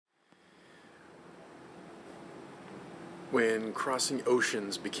when crossing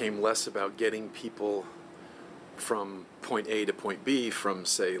oceans became less about getting people from point A to point B, from,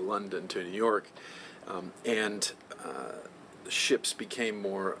 say, London to New York, and ships became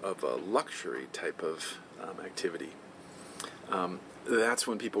more of a luxury type of activity. That's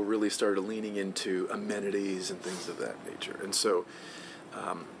when people really started leaning into amenities and things of that nature. And so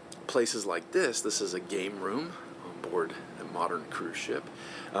places like this is a game room on board a modern cruise ship.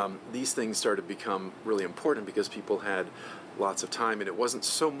 These things started to become really important because people had lots of time, and it wasn't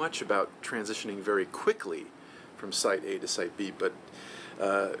so much about transitioning very quickly from site A to site B, but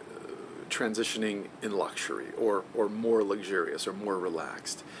transitioning in luxury or more luxurious or more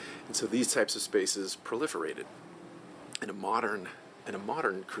relaxed. And so these types of spaces proliferated. In a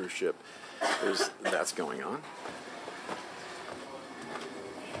modern cruise ship, that's going on.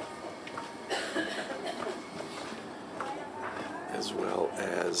 As well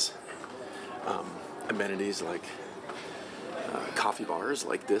as amenities like coffee bars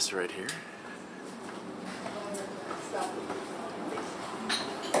like this right here.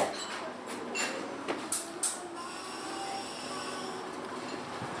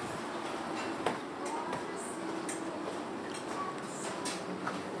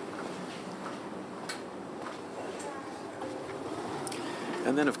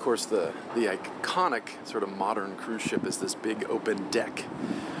 And then, of course, the iconic sort of modern cruise ship is this big open deck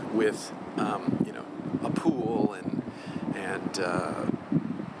with, a pool and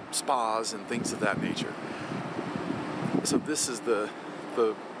spas and things of that nature. So this is the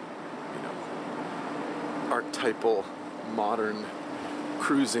archetypal modern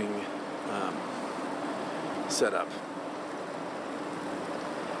cruising setup.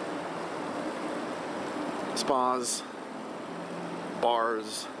 Spas,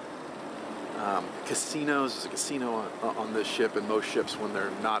 bars, casinos. There's a casino on this ship, and most ships, when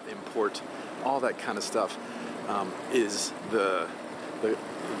they're not in port, all that kind of stuff is the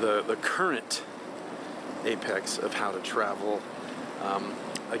current apex of how to travel.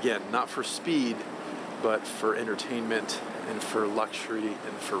 Again, not for speed, but for entertainment and for luxury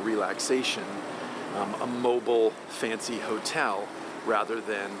and for relaxation. A mobile, fancy hotel rather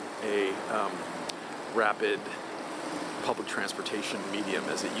than a rapid public transportation medium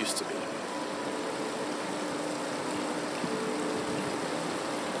as it used to be.